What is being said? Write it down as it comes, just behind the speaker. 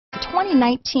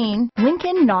2019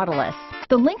 Lincoln Nautilus.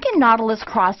 The Lincoln Nautilus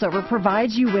crossover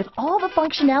provides you with all the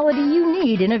functionality you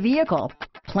need in a vehicle.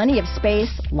 Plenty of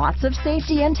space, lots of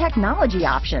safety and technology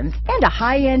options, and a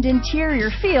high-end interior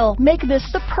feel make this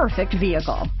the perfect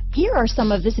vehicle. Here are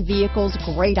some of this vehicle's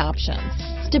great options: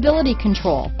 stability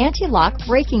control, anti-lock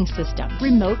braking system,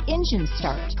 remote engine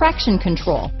start, traction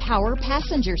control, power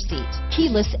passenger seat,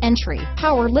 keyless entry,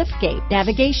 power liftgate,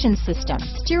 navigation system,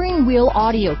 steering wheel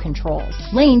audio controls,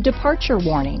 lane departure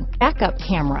warning, backup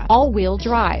camera, all-wheel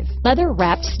drive,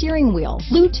 leather-wrapped steering wheel,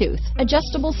 Bluetooth,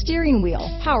 adjustable steering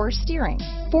wheel, power steering,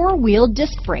 four-wheel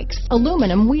disc brakes,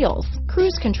 aluminum wheels,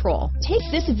 cruise control. Take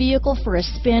this vehicle for a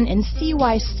spin and see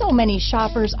why so many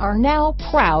shoppers are now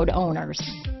proud owners.